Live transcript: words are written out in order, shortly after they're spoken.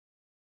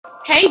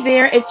Hey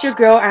there, it's your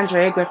girl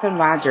Andrea Griffin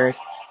Rogers.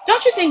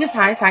 Don't you think it's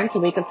high time to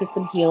wake up to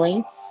some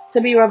healing, to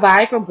be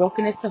revived from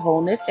brokenness to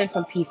wholeness and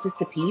from pieces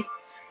to peace?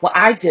 Well,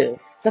 I do.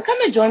 So come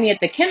and join me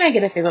at the Can I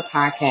Get a Favor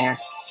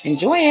podcast.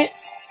 Enjoy it.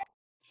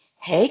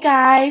 Hey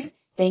guys,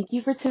 thank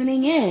you for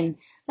tuning in.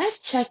 Let's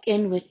check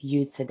in with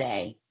you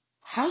today.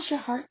 How's your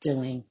heart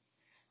doing?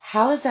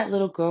 How is that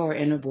little girl or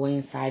inner boy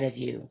inside of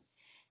you?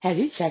 Have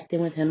you checked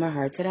in with him or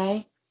her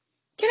today?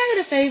 Can I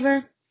get a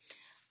favor?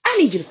 I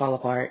need you to fall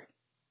apart.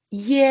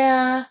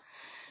 Yeah.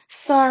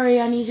 Sorry,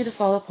 I need you to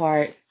fall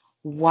apart.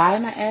 Why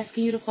am I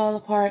asking you to fall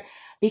apart?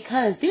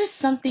 Because there's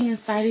something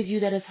inside of you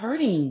that is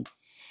hurting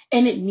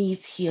and it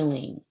needs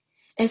healing.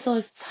 And so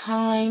it's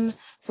time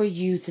for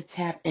you to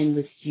tap in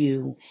with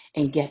you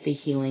and get the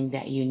healing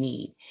that you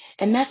need.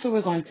 And that's what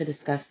we're going to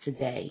discuss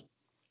today.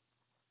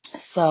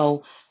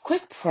 So,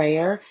 quick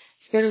prayer.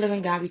 Spirit of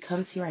living God, we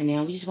come to you right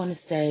now. We just want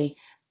to say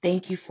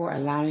thank you for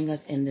allowing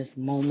us in this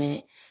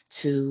moment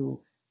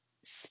to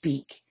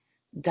speak.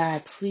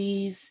 God,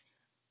 please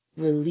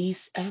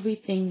release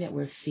everything that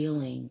we're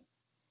feeling.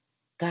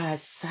 God,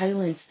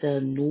 silence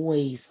the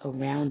noise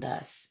around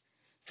us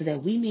so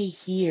that we may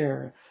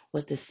hear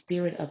what the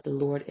Spirit of the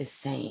Lord is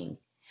saying.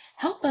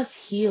 Help us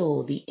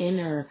heal the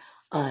inner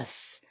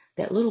us,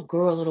 that little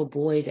girl, little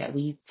boy that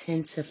we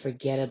tend to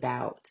forget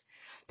about,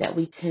 that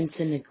we tend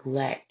to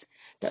neglect,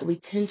 that we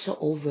tend to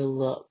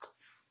overlook.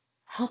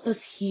 Help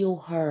us heal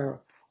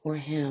her or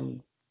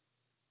him.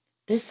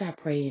 This I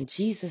pray in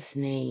Jesus'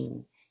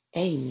 name.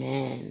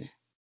 Amen.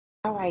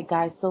 All right,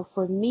 guys. So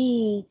for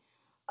me,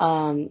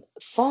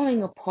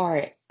 falling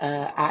apart,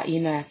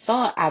 I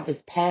thought I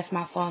was past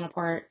my falling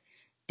apart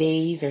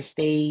days or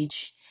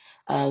stage,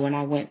 when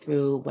I went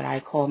through what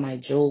I call my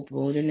Job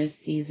wilderness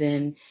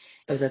season.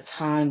 It was a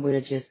time where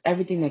just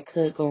everything that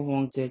could go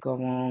wrong did go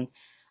wrong.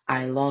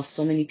 I lost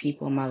so many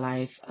people in my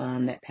life,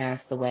 that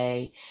passed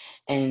away.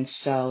 And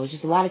so it was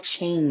just a lot of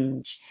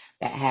change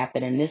that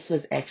happened. And this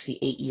was actually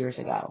 8 years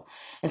ago.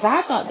 And so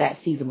I thought that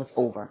season was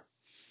over.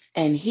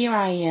 And here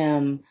I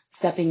am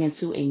stepping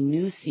into a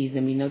new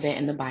season. We know that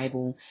in the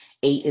Bible,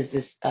 eight is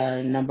this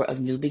number of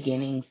new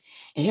beginnings.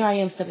 And here I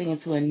am stepping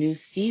into a new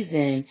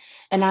season.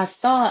 And I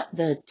thought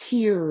the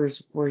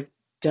tears were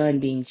done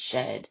being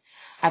shed.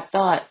 I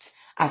thought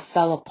I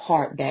fell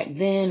apart back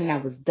then and I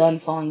was done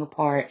falling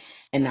apart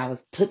and I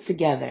was put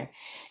together.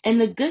 And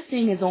the good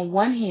thing is, on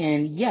one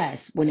hand,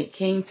 yes, when it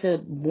came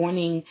to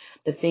mourning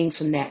the things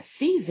from that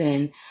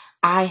season,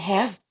 I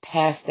have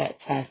passed that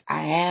test.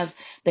 I have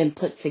been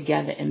put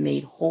together and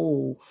made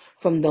whole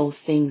from those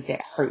things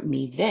that hurt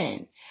me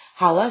then.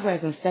 However,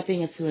 as I'm stepping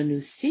into a new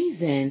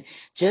season,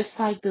 just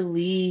like the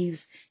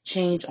leaves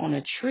change on a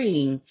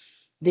tree,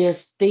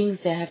 there's things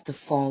that have to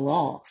fall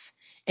off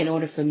in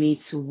order for me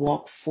to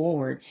walk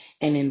forward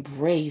and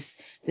embrace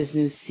this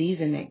new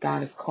season that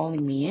God is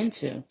calling me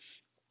into.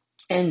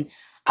 And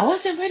I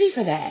wasn't ready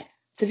for that,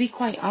 to be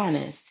quite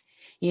honest.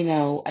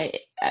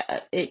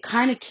 It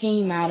kind of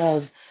came out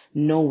of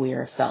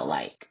nowhere, it felt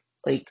like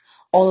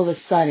all of a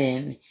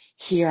sudden,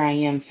 here I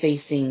am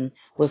facing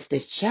with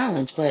this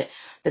challenge. But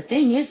the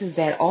thing is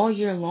that all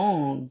year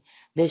long,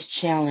 this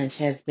challenge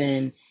has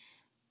been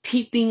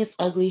peeping its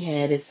ugly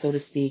head, so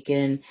to speak,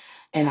 and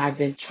I've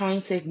been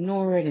trying to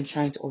ignore it and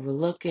trying to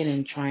overlook it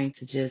and trying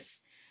to just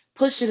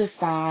push it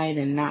aside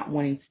and not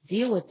wanting to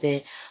deal with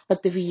it.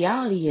 But the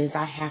reality is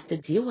I have to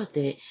deal with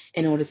it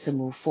in order to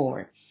move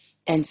forward.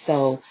 And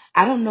so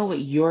I don't know what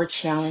your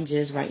challenge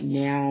is right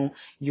now,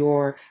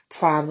 your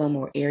problem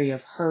or area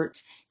of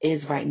hurt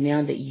is right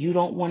now that you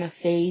don't want to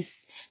face,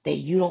 that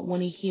you don't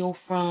want to heal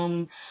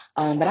from.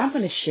 But I'm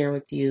going to share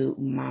with you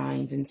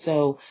mine. And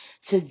so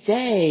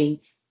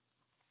today,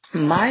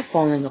 my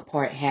falling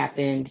apart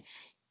happened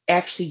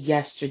actually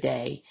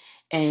yesterday,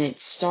 and it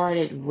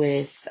started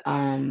with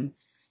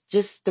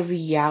just the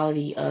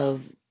reality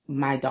of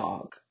my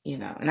dog.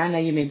 And I know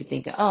you may be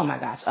thinking, oh my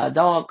gosh, a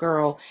dog,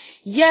 girl.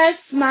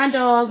 Yes, my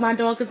dog. My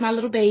dog is my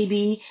little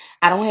baby.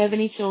 I don't have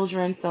any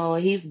children, so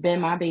he's been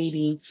my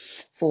baby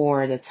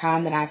for the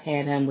time that I've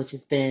had him, which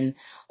has been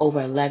over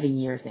 11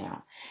 years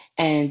now.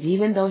 And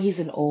even though he's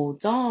an old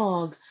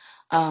dog,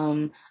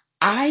 um,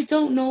 I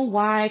don't know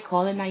why,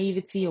 call it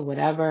naivety or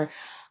whatever.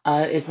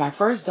 It's my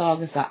first dog,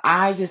 and so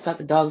I just thought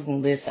the dog was gonna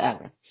live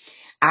forever.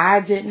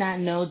 I did not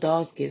know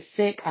dogs get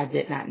sick. I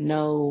did not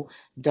know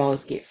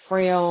dogs get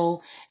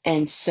frail.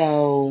 And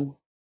so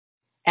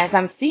as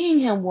I'm seeing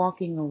him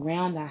walking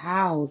around the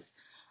house,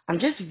 I'm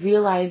just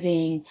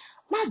realizing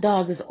my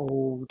dog is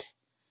old.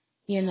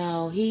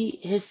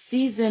 His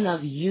season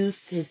of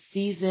youth, his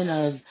season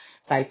of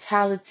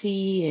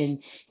vitality,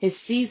 and his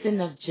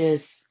season of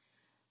just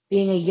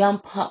being a young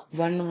pup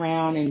running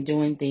around and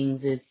doing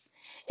things,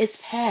 it's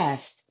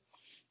past.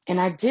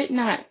 And I did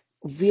not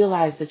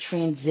realize the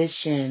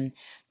transition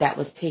that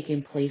was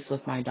taking place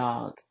with my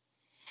dog.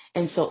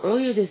 And so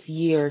earlier this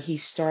year, he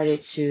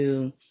started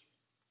to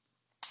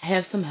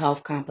have some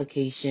health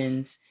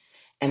complications,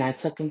 and I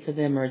took him to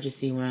the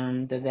emergency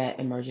room, the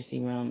vet emergency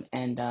room,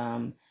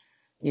 and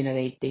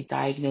they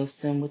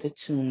diagnosed him with a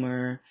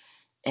tumor,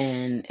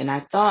 and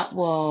I thought,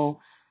 well,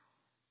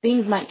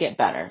 things might get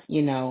better.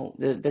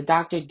 The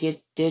doctor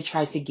did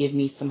try to give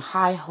me some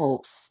high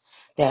hopes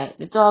that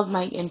the dog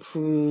might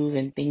improve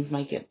and things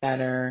might get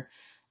better.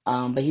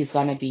 But he's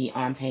going to be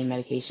on pain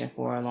medication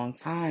for a long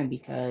time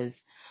because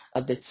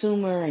of the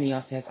tumor, and he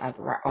also has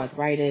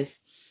arthritis.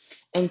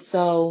 And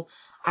so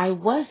I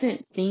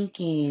wasn't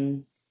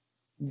thinking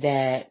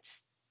that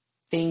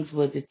things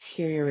would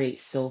deteriorate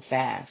so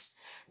fast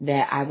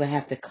that I would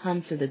have to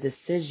come to the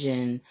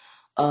decision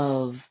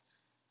of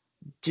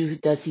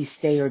does he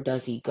stay or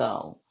does he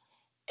go?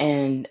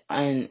 And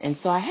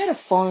so I had a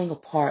falling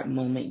apart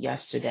moment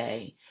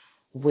yesterday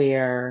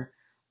where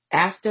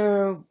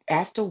after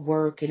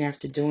work and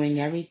after doing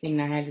everything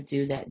I had to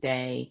do that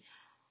day,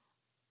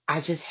 I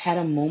just had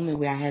a moment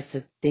where I had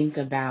to think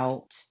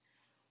about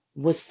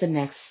what's the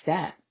next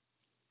step.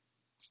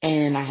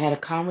 And I had a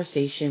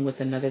conversation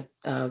with another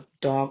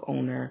dog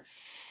owner,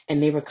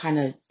 and they were kind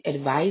of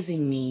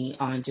advising me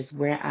on just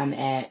where I'm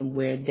at and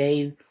where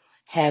they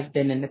have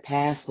been in the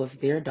past with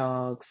their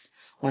dogs.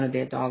 One of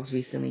their dogs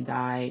recently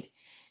died,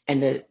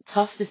 and the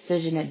tough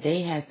decision that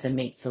they had to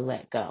make to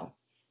let go.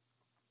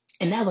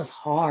 And that was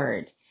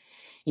hard.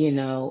 you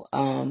know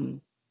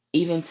um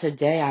Even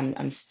today,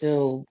 I'm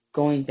still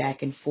going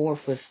back and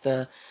forth with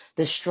the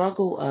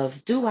struggle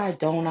of, do I,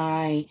 don't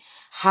I,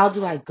 how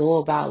do I go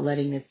about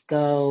letting this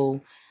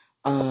go?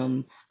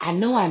 I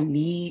know I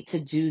need to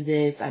do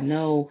this. I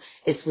know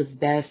it's what's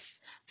best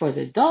for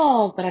the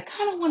dog, but I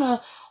kind of want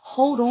to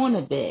hold on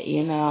a bit.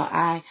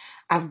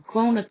 I've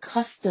grown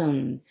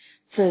accustomed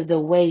to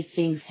the way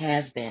things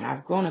have been.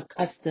 I've grown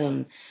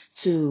accustomed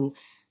to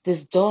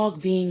this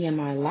dog being in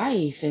my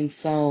life. And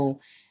so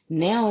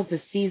now, as the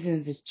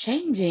seasons is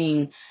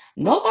changing,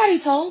 nobody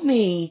told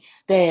me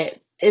that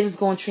it was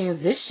going to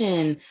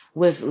transition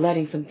with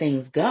letting some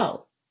things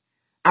go.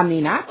 I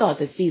mean, I thought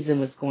the season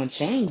was going to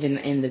change,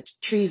 and the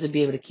trees would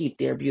be able to keep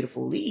their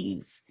beautiful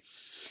leaves.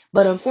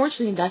 But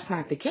unfortunately, that's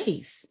not the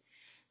case.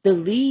 The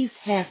leaves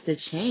have to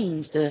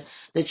change. The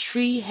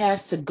tree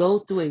has to go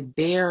through a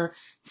bare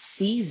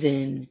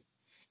season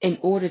in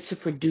order to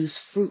produce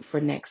fruit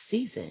for next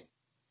season.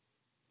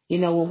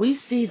 When we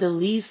see the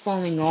leaves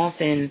falling off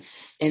in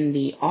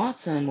the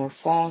autumn or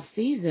fall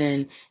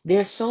season,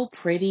 they're so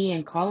pretty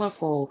and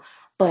colorful,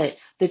 but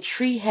the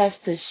tree has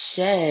to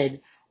shed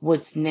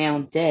what's now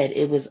dead.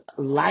 It was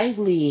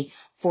lively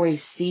for a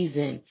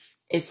season.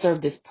 It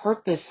served its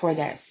purpose for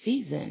that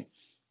season.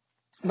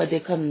 But there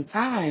comes a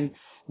time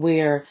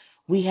where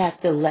we have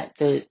to let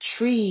the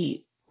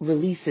tree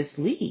release its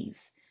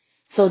leaves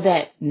so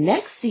that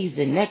next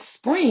season, next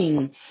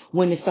spring,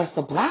 when it starts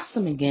to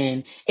blossom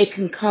again, it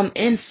can come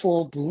in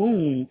full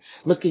bloom,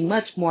 looking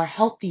much more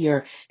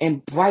healthier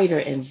and brighter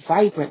and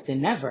vibrant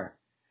than ever.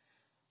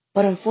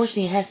 But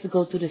unfortunately, it has to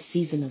go through the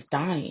season of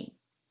dying.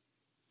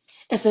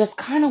 And so that's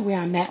kind of where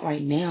I'm at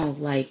right now.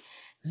 Like,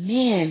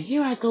 man,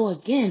 here I go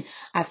again.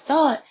 I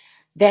thought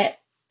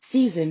that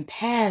season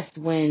passed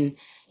when,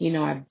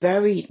 I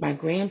buried my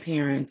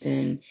grandparents,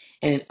 and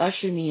it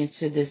ushered me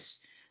into this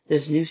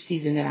new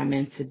season that I'm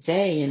in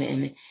today,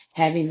 and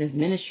having this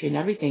ministry and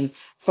everything.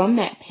 From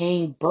that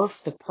pain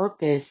birthed the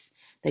purpose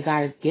that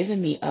God has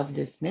given me of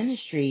this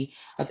ministry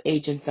of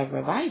Agents of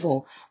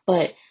Revival.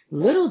 But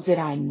little did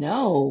I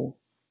know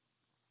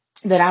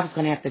that I was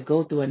going to have to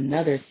go through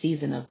another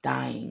season of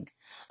dying,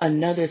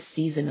 another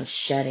season of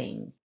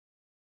shedding,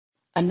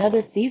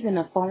 another season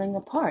of falling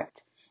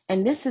apart.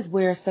 And this is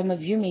where some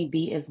of you may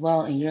be as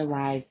well in your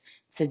lives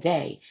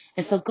today.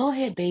 And so go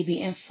ahead,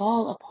 baby, and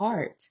fall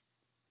apart.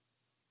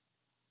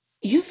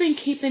 You've been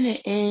keeping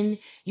it in,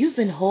 you've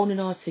been holding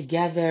it all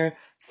together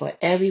for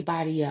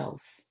everybody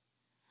else.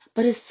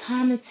 But it's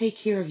time to take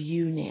care of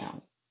you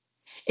now.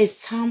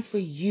 It's time for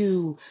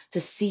you to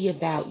see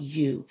about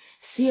you.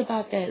 See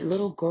about that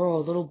little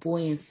girl, little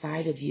boy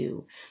inside of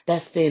you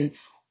that's been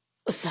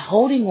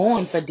holding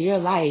on for dear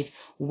life,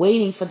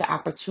 waiting for the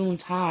opportune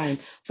time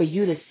for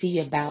you to see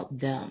about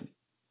them.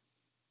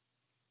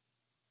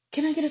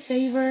 Can I get a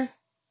favor?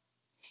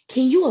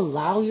 Can you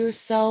allow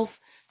yourself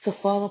to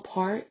fall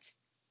apart?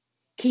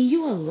 Can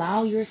you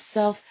allow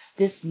yourself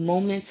this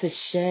moment to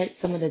shed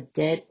some of the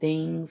dead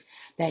things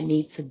that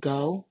need to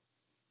go?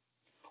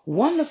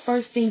 One of the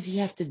first things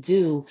you have to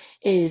do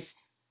is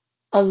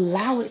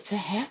allow it to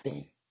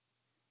happen.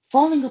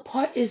 Falling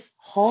apart is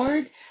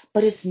hard,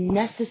 but it's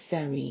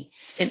necessary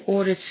in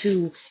order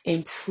to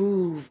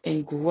improve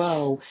and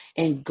grow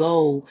and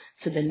go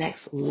to the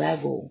next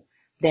level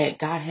that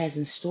God has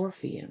in store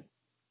for you.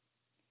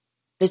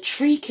 The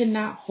tree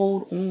cannot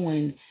hold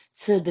on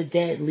to the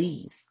dead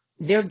leaves.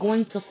 They're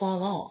going to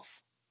fall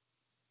off.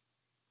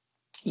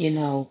 You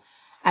know,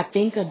 I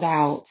think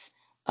about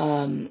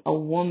a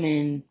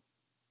woman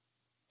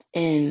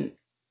in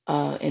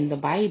in the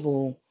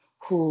Bible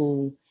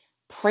who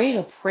prayed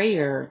a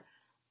prayer,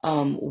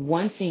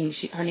 wanting,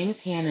 her name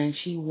is Hannah, and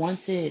she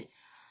wanted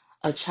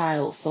a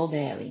child so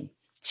badly.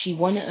 She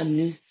wanted a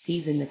new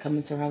season to come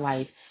into her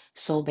life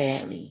so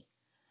badly,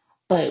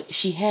 but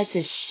she had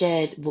to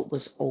shed what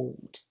was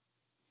old.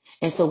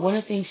 And so one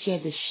of the things she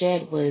had to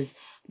shed was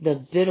the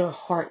bitter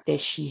heart that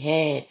she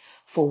had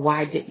for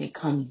why didn't it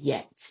come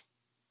yet.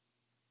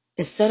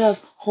 Instead of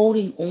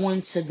holding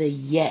on to the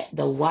yet,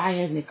 the why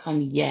hasn't it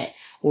come yet,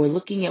 or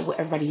looking at what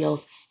everybody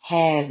else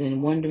has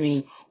and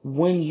wondering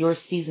when your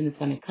season is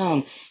going to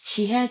come,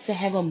 she had to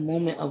have a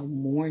moment of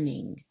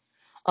mourning,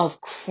 of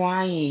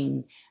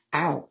crying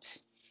out,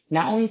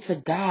 not only to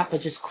God,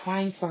 but just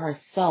crying for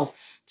herself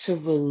to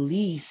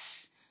release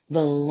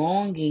the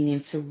longing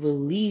and to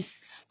release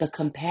the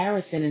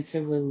comparison and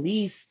to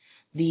release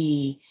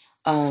the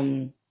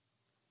um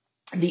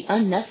the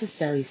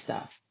unnecessary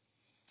stuff.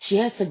 She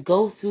had to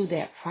go through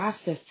that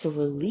process to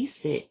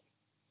release it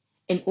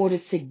in order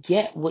to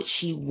get what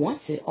she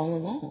wanted all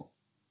along.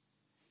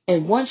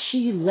 And once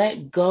she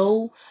let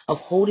go of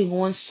holding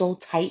on so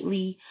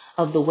tightly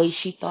of the way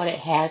she thought it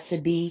had to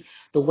be,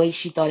 the way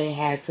she thought it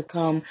had to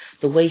come,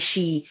 the way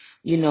she,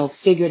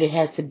 figured it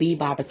had to be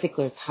by a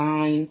particular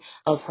time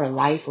of her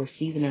life or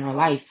season in her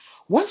life,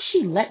 once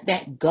she let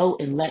that go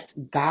and let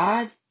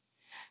God,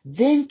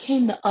 then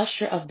came the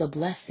usher of the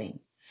blessing.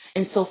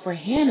 And so for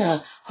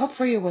Hannah, her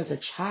prayer was a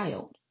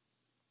child.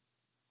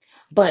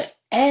 But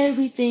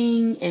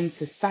everything in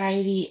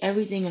society,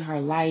 everything in her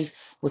life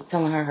was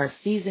telling her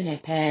season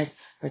had passed,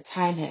 her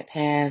time had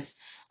passed.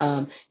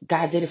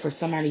 God did it for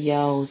somebody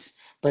else,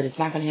 but it's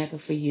not going to happen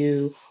for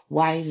you.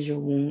 Why is your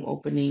womb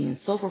opening? And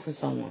so forth and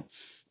so on.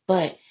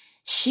 But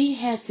she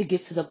had to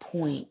get to the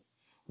point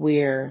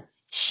where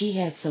she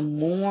had to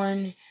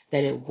mourn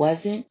that it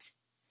wasn't,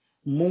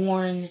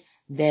 mourn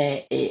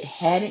that it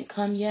hadn't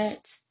come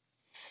yet,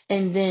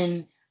 and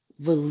then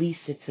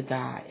release it to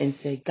God and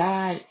say,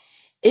 God,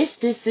 if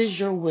this is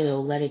your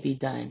will, let it be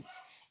done.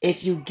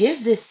 If you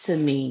give this to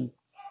me,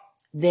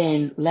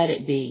 then let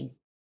it be.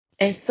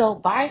 And so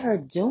by her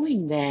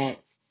doing that,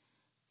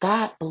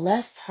 God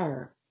blessed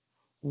her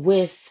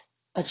with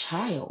a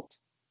child.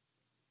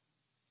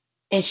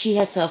 And she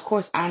had to, of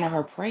course, honor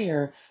her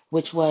prayer,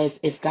 which was,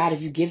 if God,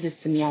 if you give this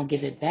to me, I'll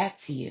give it back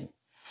to you.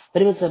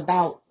 But it was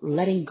about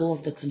letting go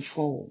of the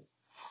control,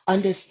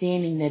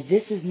 understanding that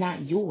this is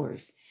not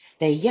yours.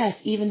 That yes,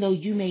 even though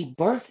you may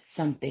birth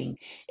something,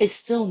 it's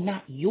still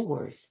not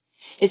yours.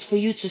 It's for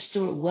you to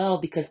steward well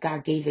because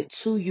God gave it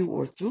to you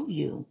or through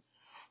you,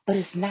 but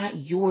it's not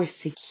yours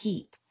to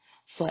keep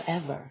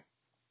forever.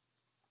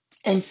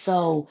 And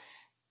so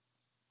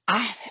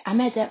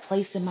I'm at that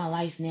place in my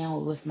life now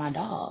with my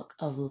dog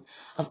of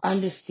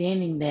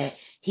understanding that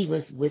he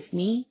was with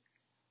me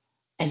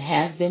and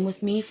has been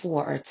with me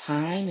for a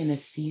time and a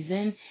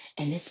season,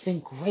 and it's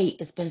been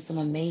great. It's been some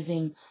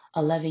amazing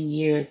 11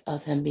 years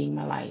of him being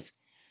my life.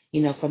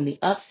 From the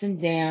ups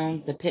and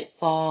downs, the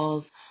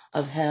pitfalls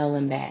of hell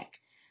and back.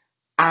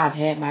 I've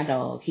had my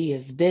dog. He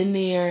has been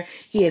there.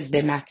 He has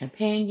been my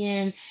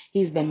companion.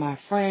 He's been my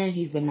friend.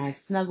 He's been my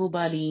snuggle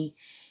buddy.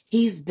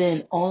 He's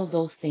been all of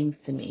those things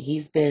to me.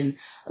 He's been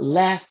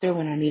laughter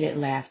when I needed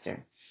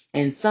laughter.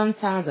 And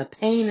sometimes a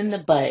pain in the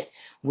butt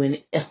when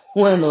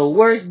one of the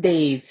worst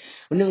days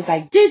when it was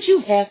like, did you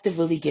have to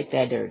really get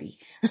that dirty?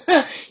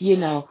 you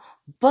know,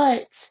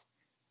 but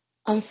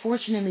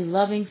unfortunately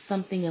loving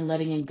something and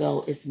letting it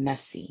go is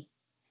messy,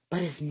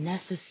 but it's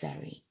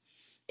necessary.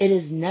 It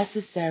is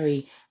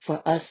necessary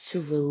for us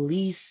to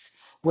release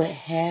what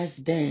has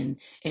been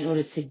in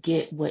order to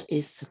get what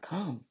is to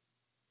come.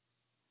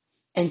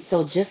 And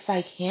so, just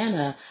like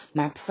Hannah,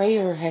 my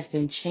prayer has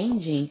been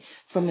changing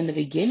from in the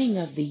beginning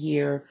of the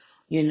year,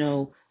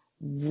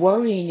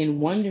 worrying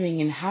and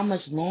wondering and how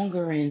much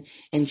longer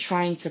and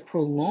trying to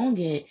prolong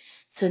it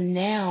to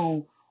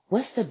now,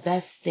 what's the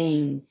best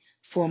thing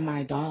for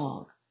my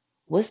dog?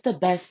 What's the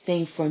best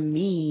thing for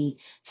me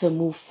to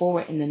move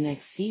forward in the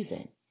next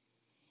season?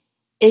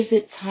 Is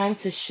it time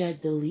to shed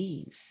the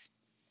leaves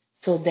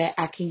so that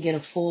I can get a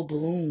full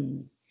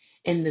bloom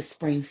in the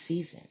spring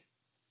season?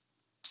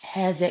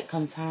 Has it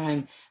come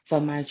time for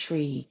my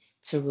tree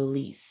to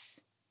release?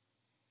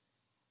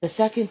 The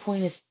second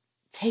point is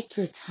take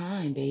your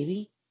time,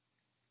 baby.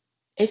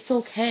 It's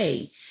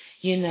okay.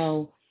 You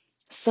know,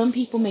 some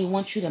people may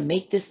want you to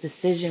make this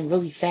decision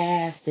really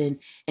fast and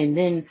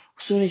then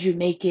as soon as you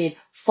make it,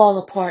 fall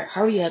apart.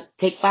 Hurry up,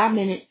 take 5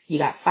 minutes. You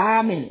got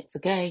 5 minutes,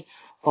 okay?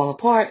 Fall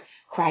apart,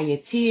 cry your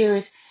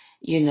tears,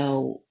 you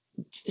know,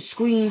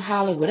 scream,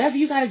 holler, whatever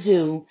you got to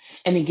do,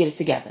 and then get it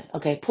together.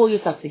 Okay, pull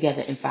yourself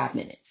together in 5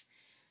 minutes.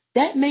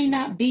 That may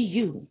not be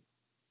you.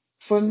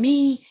 For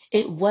me,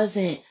 it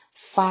wasn't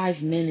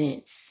 5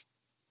 minutes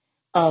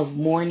of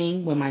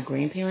mourning when my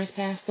grandparents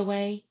passed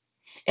away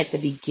at the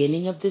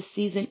beginning of this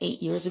season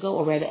 8 years ago,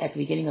 or rather at the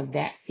beginning of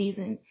that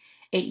season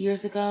 8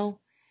 years ago.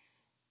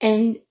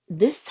 And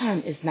this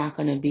time it's not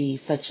going to be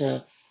such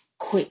a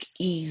quick,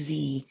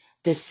 easy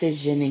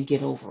decision and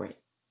get over it.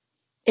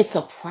 It's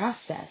a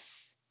process.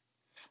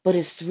 But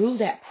it's through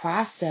that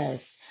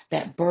process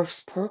that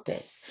births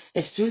purpose.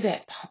 It's through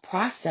that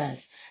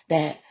process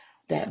that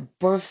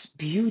births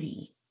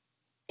beauty.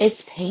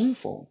 It's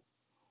painful.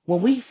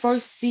 When we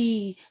first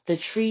see the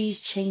trees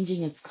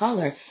changing its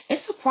color,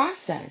 it's a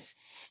process.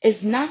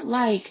 It's not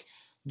like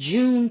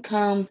June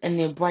comes and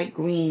they're bright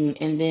green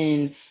and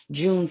then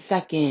June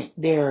 2nd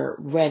they're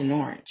red and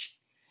orange.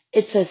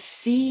 It's a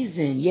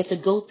season. You have to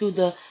go through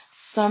the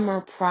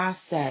summer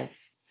process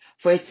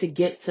for it to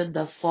get to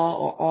the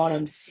fall or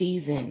autumn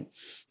season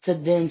to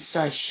then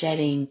start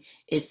shedding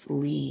its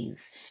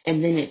leaves.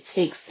 And then it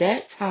takes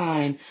that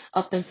time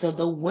up until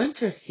the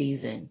winter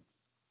season,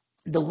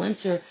 the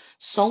winter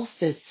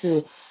solstice,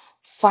 to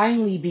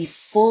finally be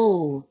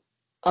full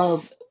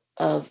of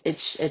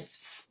its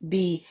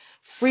be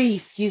free,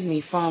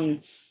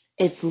 from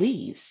its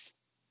leaves.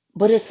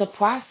 But it's a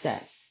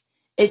process.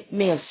 It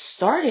may have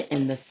started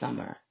in the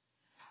summer,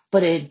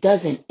 but it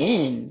doesn't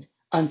end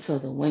until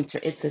the winter.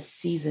 It's a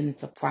season,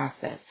 it's a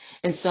process.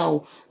 And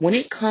so when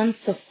it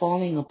comes to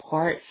falling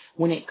apart,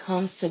 when it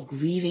comes to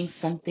grieving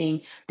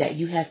something that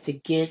you have to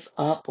give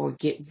up or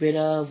get rid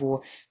of,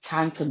 or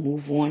time to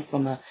move on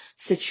from a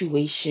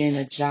situation,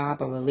 a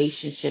job, a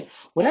relationship,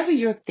 whatever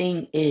your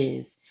thing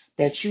is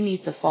that you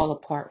need to fall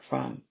apart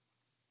from,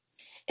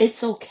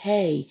 it's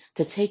okay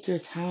to take your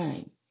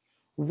time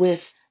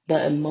with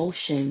the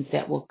emotions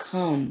that will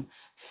come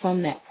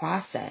from that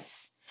process.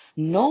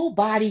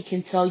 Nobody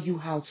can tell you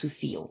how to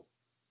feel.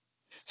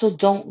 So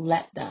don't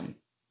let them.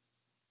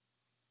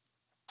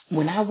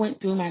 When I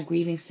went through my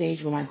grieving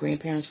stage when my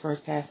grandparents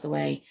first passed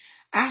away,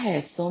 I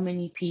had so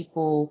many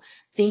people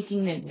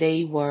thinking that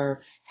they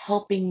were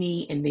helping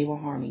me and they were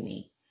harming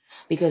me,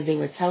 because they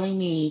were telling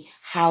me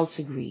how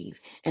to grieve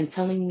and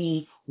telling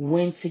me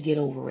when to get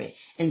over it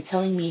and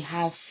telling me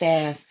how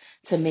fast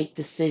to make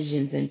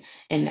decisions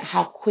and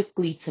how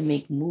quickly to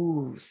make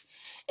moves.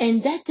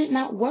 And that did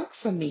not work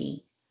for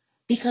me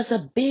because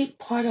a big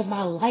part of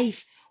my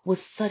life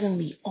was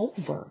suddenly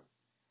over.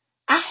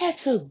 I had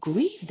to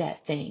grieve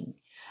that thing.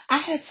 I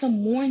had to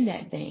mourn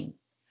that thing.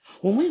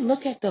 When we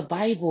look at the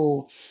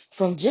Bible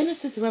from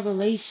Genesis to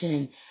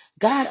Revelation,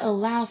 God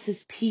allows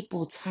his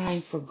people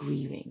time for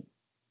grieving.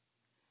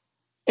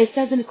 It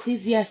says in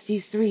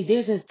Ecclesiastes 3,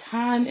 there's a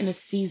time and a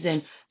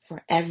season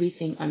for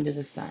everything under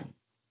the sun.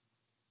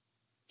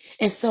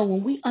 And so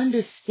when we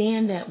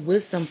understand that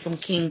wisdom from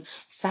King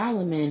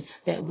Solomon,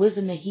 that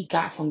wisdom that he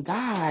got from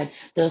God,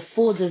 the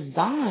full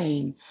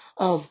design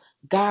of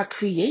God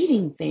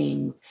creating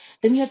things,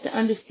 then we have to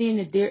understand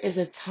that there is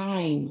a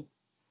time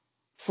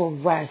for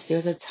rest.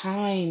 There's a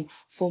time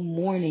for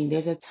mourning.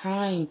 There's a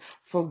time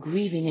for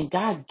grieving. And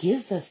God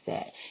gives us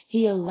that.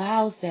 He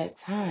allows that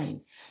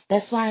time.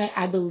 That's why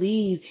I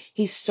believe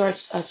he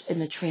starts us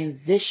in a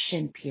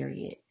transition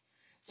period,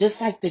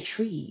 just like the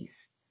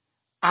trees.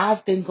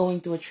 I've been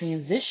going through a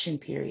transition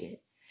period.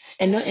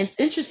 And it's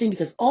interesting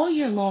because all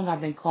year long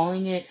I've been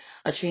calling it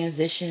a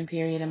transition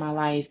period in my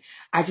life.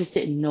 I just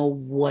didn't know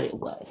what it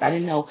was. I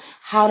didn't know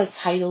how to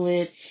title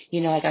it.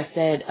 Like I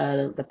said,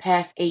 the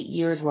past 8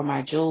 years were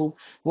my Job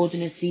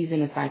wilderness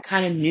season. And so I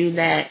kind of knew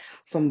that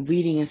from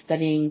reading and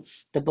studying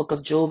the book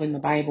of Job in the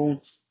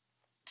Bible.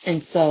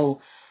 And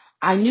so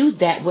I knew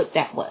that what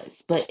that was.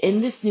 But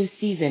in this new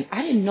season,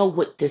 I didn't know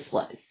what this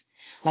was.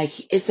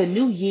 Like, it's a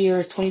new year,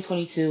 it's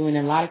 2022, and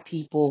a lot of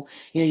people,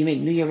 you make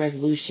New Year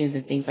resolutions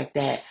and things like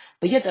that.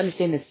 But you have to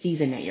understand the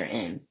season that you're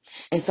in.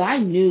 And so I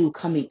knew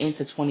coming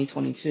into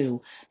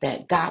 2022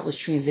 that God was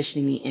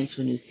transitioning me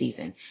into a new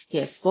season. He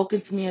had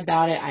spoken to me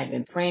about it. I've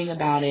been praying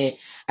about it.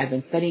 I've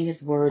been studying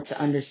his word to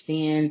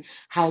understand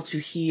how to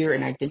hear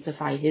and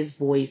identify his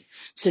voice,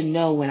 to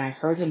know when I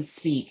heard him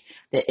speak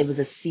that it was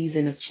a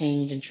season of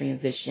change and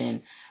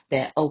transition,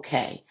 that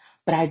okay,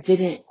 but I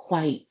didn't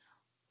quite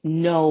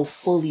know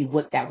fully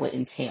what that would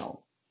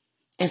entail.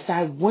 And so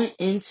I went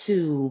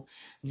into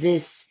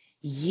this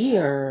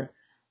year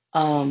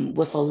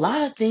with a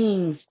lot of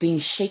things being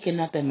shaken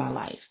up in my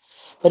life,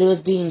 but it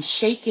was being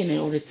shaken in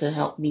order to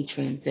help me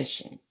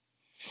transition.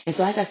 And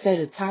so, like I said,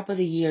 at the top of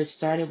the year, it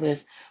started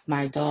with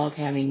my dog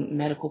having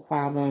medical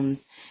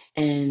problems,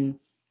 and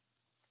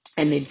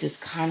they've just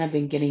kind of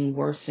been getting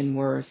worse and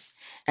worse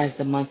as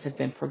the months have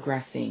been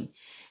progressing.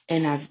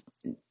 And I've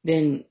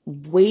been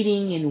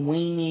waiting and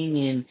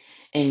waning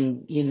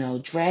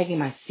and dragging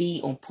my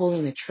feet on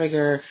pulling the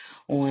trigger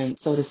on,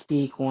 so to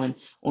speak, on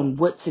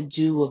what to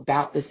do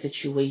about the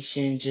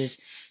situation,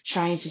 just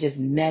trying to just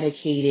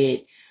medicate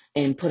it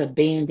and put a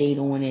band-aid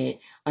on it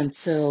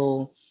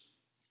until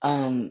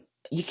um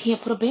you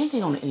can't put a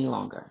band-aid on it any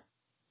longer.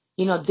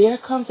 There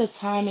comes a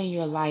time in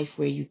your life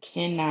where you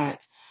cannot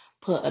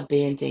put a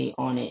band-aid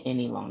on it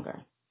any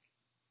longer.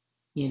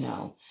 You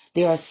know,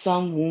 there are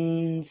some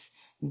wounds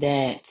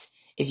that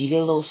if you get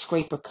a little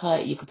scrape or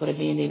cut, you can put a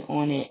band-aid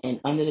on it, and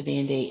under the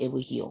band-aid, it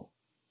will heal.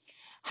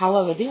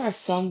 However, there are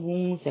some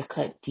wounds that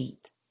cut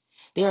deep.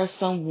 There are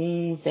some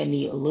wounds that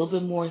need a little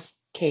bit more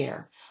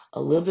care,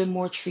 a little bit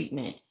more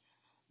treatment.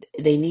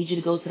 They need you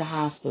to go to the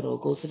hospital,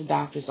 go to the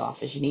doctor's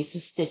office. You need some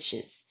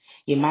stitches.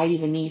 You might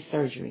even need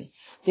surgery.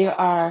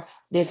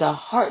 There's a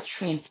heart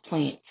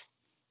transplant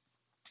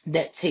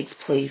that takes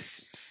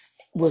place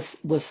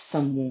with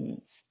some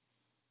wounds.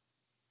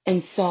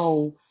 And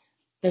so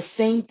the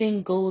same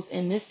thing goes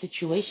in this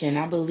situation.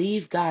 I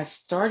believe God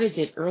started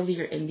it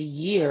earlier in the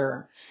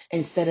year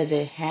instead of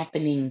it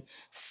happening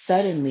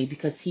suddenly,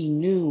 because he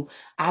knew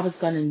I was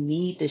going to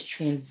need this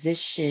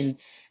transition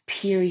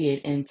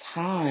period and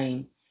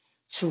time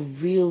to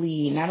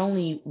really not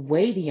only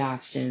weigh the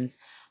options,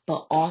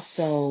 but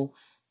also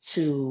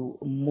to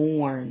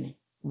mourn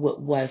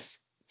what was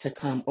to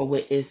come, or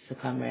what is to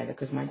come rather,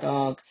 because my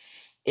dog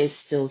is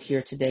still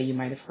here today. You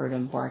might have heard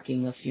him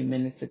barking a few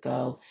minutes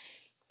ago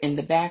in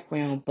the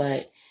background,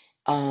 but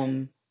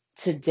um,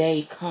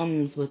 today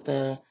comes with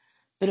a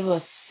bit of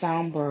a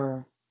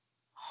somber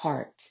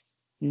heart,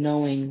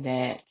 knowing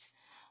that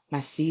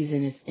my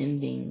season is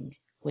ending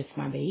with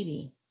my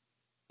baby.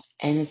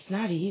 And it's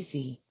not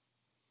easy.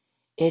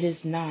 It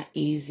is not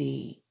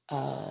easy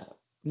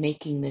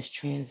making this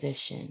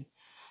transition,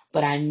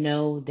 but I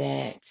know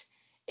that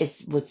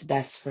it's what's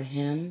best for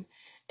him.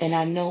 And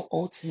I know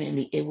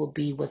ultimately it will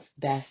be what's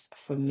best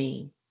for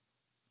me,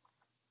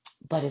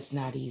 but it's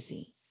not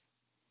easy.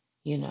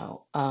 You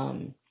know,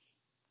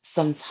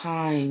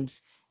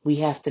 sometimes we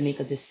have to make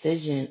a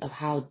decision of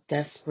how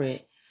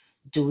desperate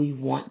do we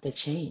want the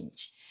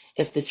change.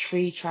 If the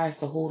tree tries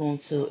to hold on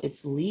to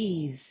its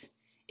leaves,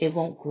 it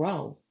won't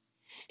grow.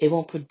 It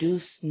won't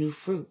produce new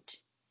fruit.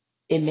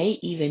 It may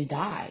even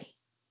die.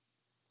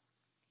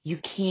 You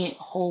can't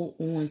hold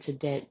on to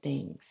dead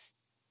things.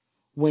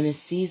 When a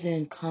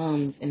season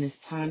comes and it's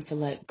time to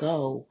let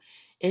go,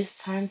 it's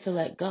time to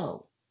let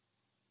go.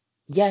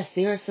 Yes,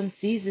 there are some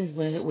seasons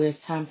where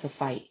it's time to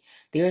fight.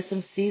 There are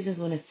some seasons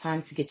when it's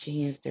time to get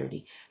your hands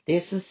dirty.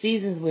 There's some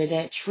seasons where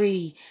that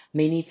tree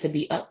may need to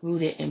be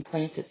uprooted and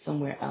planted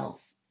somewhere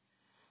else.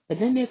 But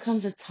then there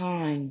comes a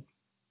time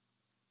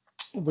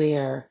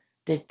where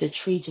the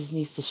tree just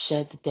needs to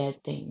shed the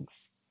dead things,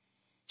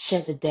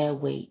 shed the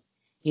dead weight.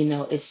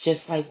 It's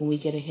just like when we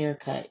get a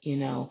haircut,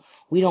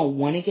 we don't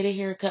want to get a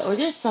haircut, or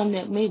there's some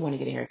that may want to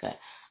get a haircut.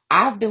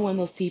 I've been one of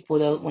those people,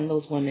 one of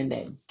those women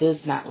that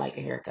does not like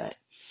a haircut.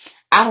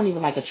 I don't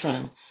even like a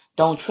trim.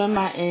 Don't trim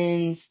my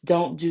ends.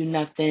 Don't do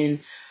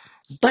nothing.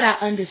 But I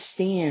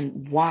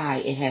understand why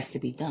it has to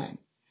be done.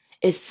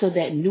 It's so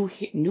that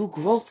new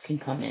growth can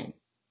come in.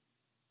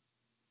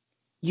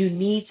 You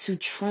need to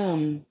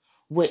trim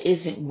what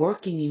isn't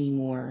working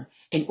anymore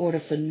in order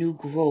for new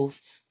growth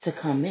to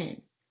come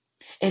in.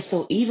 And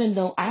so even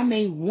though I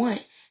may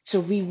want to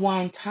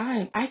rewind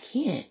time, I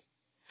can't.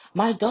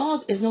 My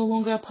dog is no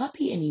longer a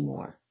puppy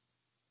anymore.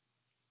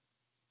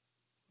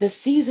 The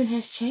season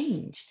has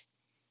changed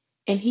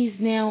and he's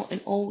now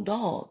an old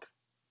dog.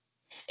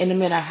 And no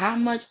matter how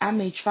much I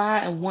may try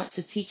and want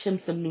to teach him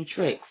some new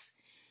tricks,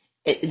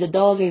 the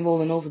dog ain't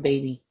rolling over,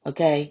 baby.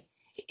 Okay?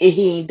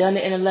 He ain't done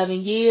it in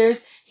 11 years.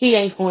 He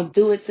ain't going to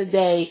do it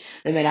today.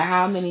 No matter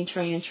how many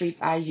training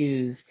treats I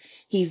use,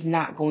 he's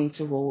not going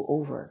to roll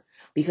over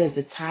because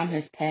the time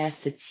has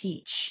passed to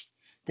teach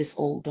this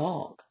old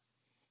dog.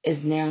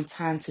 It's now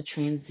time to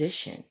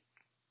transition.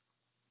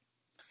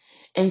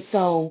 And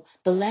so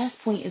the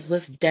last point is,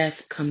 with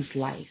death comes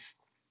life.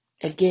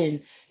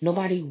 Again,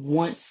 nobody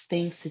wants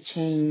things to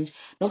change.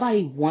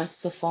 Nobody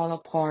wants to fall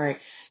apart.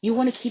 You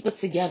want to keep it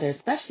together,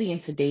 especially in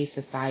today's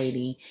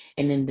society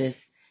and in this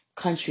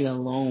country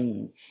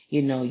alone.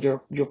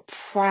 You're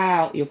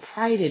proud, you're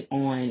prided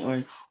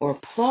on, or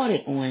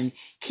applauded on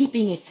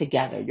keeping it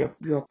together.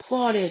 You're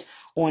applauded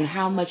on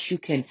how much you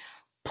can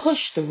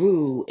push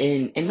through,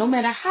 and no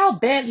matter how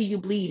badly you're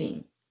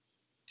bleeding.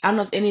 I don't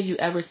know if any of you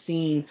ever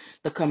seen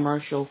the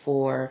commercial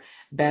for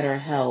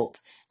BetterHelp.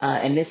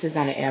 And this is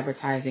not an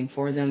advertising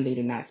for them. They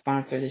do not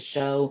sponsor the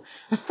show.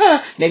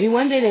 Maybe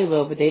one day they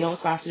will, but they don't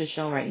sponsor the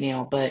show right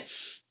now. But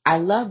I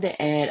love the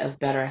ad of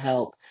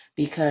BetterHelp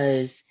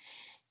because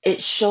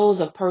it shows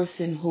a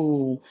person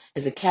who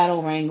is a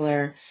cattle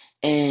wrangler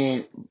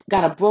and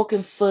got a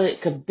broken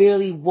foot, could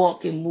barely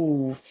walk and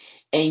move.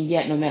 And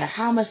yet, no matter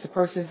how much the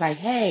person's like,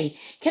 hey,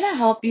 can I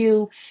help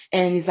you?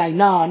 And he's like,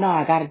 no, no,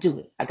 I gotta do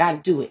it. I gotta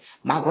do it.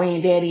 My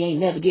granddaddy ain't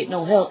never get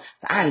no help,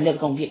 so I ain't never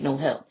gonna get no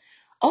help.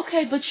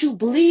 Okay, but you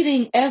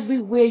bleeding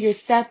everywhere you're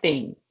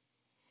stepping.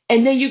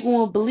 And then you're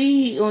going to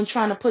bleed on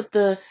trying to put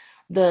the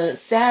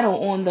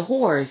saddle on the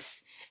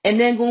horse, and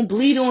then going to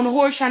bleed on the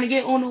horse trying to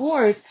get on the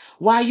horse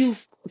while you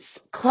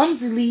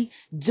clumsily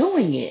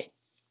doing it.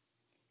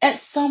 At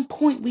some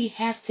point, we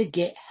have to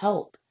get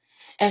help.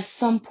 At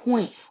some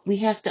point, we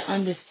have to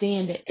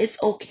understand that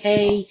it's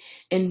okay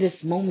in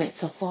this moment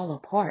to fall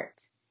apart.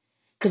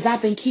 Because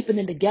I've been keeping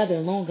it together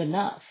long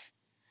enough.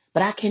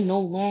 But I can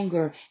no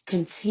longer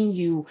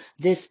continue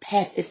this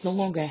path. It's no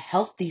longer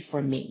healthy for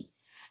me.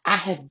 I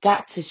have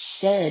got to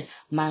shed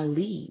my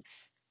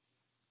leaves.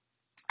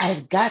 I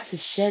have got to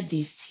shed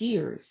these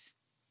tears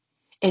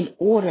in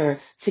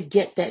order to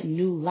get that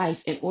new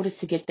life, in order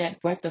to get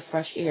that breath of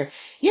fresh air.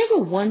 You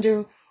ever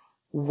wonder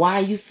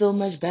why you feel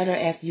much better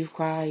after you've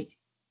cried?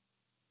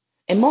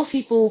 And most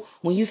people,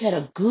 when you've had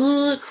a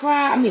good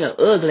cry, I mean an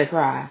ugly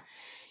cry,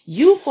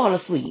 you fall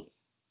asleep.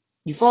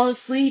 You fall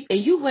asleep and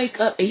you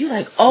wake up and you're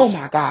like, oh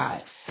my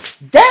God,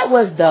 that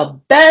was the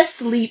best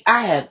sleep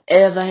I have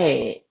ever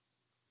had.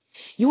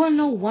 You want to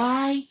know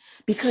why?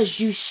 Because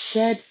you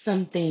shed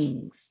some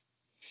things.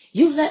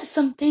 You let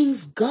some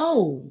things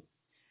go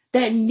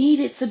that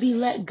needed to be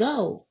let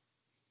go.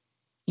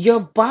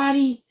 Your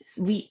body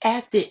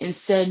reacted and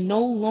said,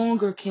 no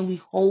longer can we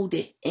hold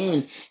it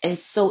in. And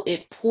so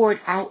it poured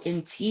out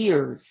in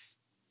tears.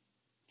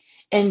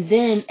 And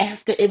then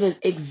after it was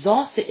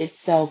exhausted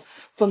itself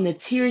from the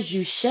tears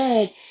you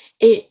shed,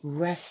 it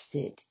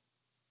rested.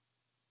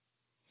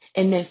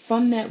 And then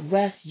from that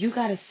rest, you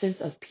got a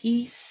sense of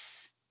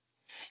peace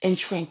and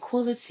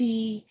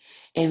tranquility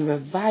and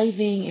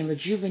reviving and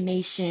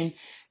rejuvenation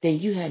that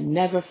you had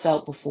never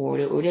felt before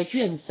or that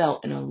you haven't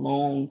felt in a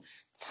long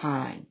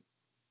time.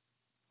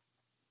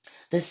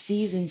 The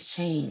seasons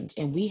change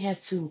and we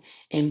have to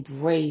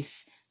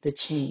embrace the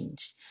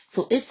change.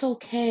 So it's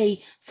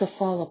okay to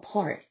fall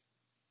apart.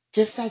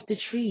 Just like the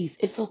trees,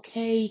 it's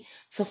okay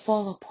to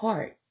fall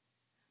apart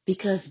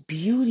because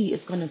beauty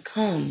is going to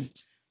come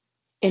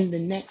in the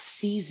next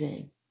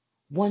season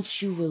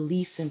once you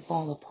release and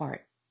fall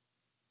apart.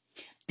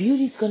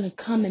 Beauty's going to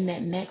come in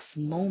that next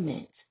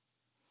moment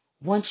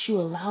once you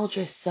allowed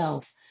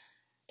yourself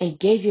and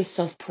gave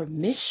yourself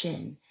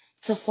permission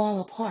to fall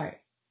apart.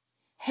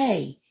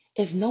 Hey,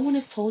 if no one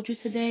has told you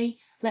today,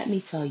 let me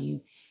tell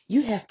you,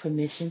 you have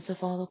permission to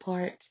fall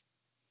apart.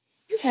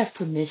 You have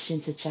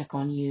permission to check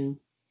on you.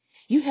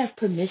 You have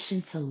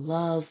permission to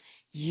love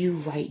you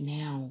right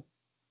now.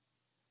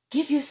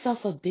 Give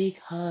yourself a big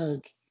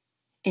hug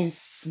and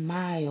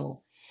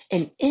smile.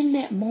 And in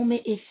that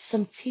moment, if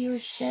some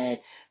tears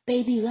shed,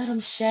 baby, let them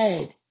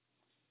shed.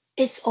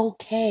 It's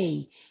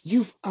okay.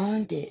 You've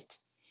earned it.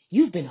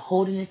 You've been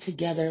holding it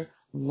together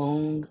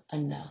long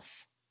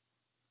enough.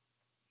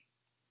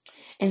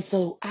 And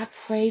so I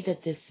pray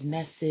that this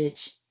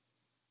message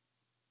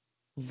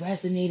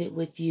resonated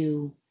with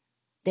you,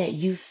 that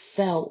you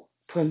felt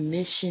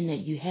permission that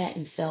you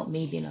hadn't felt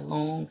maybe in a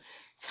long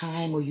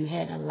time or you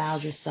hadn't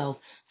allowed yourself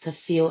to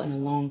feel in a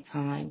long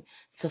time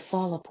to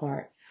fall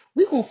apart.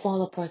 We're going to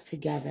fall apart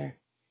together.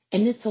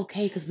 And it's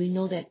okay because we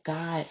know that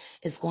God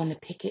is going to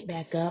pick it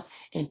back up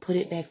and put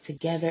it back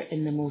together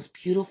in the most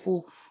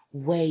beautiful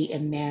way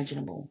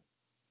imaginable.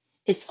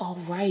 It's all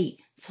right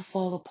to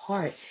fall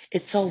apart.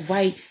 It's all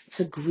right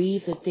to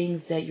grieve the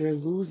things that you're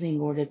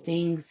losing or the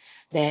things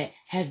that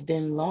have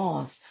been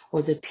lost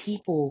or the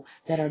people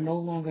that are no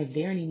longer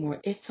there anymore.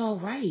 It's all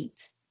right.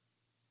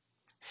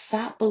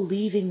 Stop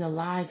believing the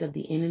lies of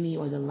the enemy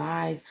or the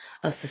lies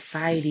of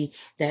society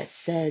that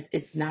says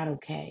it's not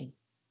okay.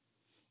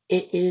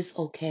 It is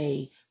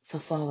okay to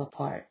fall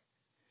apart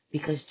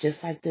because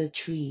just like the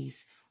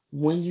trees,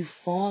 when you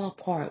fall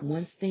apart,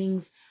 once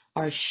things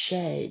are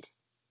shed,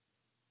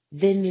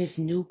 then there's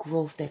new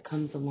growth that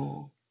comes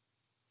along.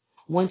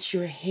 Once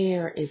your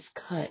hair is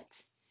cut,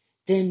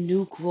 then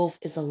new growth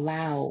is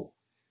allowed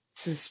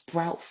to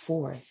sprout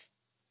forth.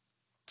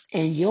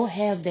 And you'll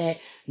have that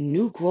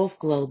new growth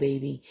glow,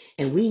 baby.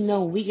 And we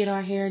know we get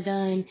our hair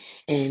done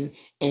and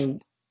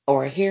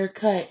or a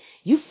haircut,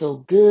 you feel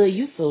good,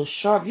 you feel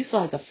sharp, you feel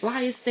like the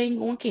flyest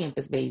thing on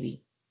campus,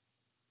 baby.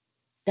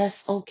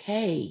 That's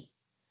okay.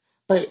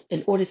 But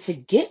in order to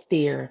get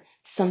there,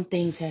 some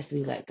things have to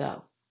be let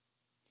go.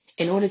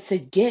 In order to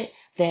get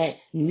that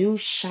new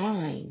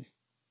shine,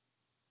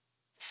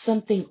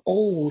 something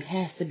old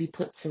has to be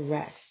put to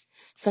rest.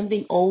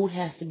 Something old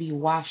has to be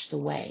washed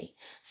away.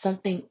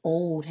 Something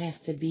old has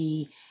to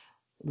be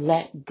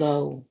let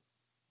go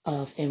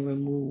of and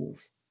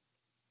removed.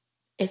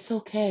 It's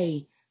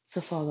okay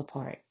to fall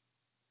apart.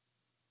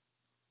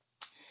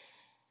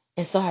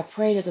 And so I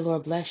pray that the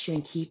Lord bless you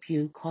and keep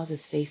you, cause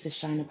his face to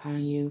shine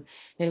upon you.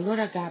 May the Lord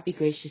our God be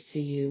gracious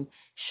to you,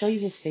 show you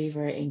his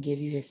favor, and give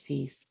you his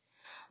peace.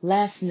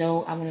 Last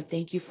note, I want to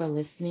thank you for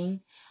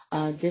listening.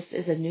 This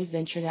is a new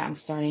venture that I'm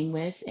starting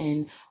with,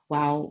 and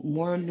while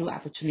more new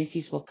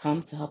opportunities will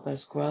come to help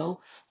us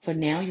grow, for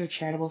now, your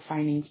charitable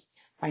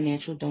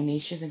financial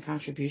donations and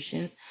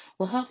contributions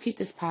will help keep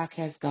this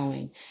podcast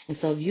going. And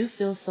so, if you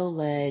feel so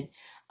led,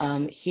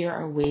 here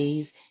are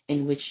ways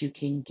in which you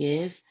can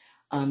give.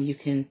 You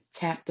can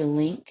tap the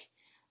link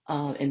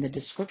in the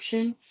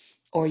description,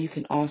 or you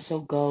can also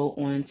go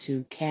on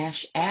to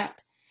Cash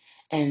App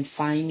and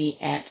find me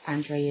at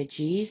Andrea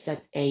Gees.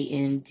 That's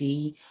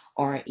AndreaGees.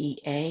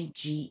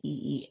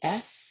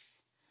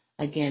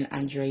 Again,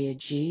 Andrea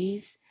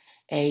Gees.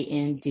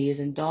 And as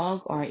in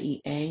dog,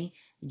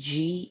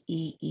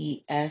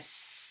 Reagees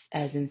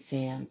as in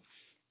Sam.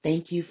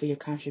 Thank you for your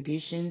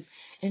contributions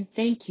and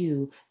thank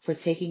you for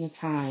taking the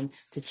time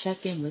to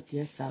check in with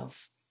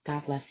yourself.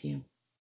 God bless you.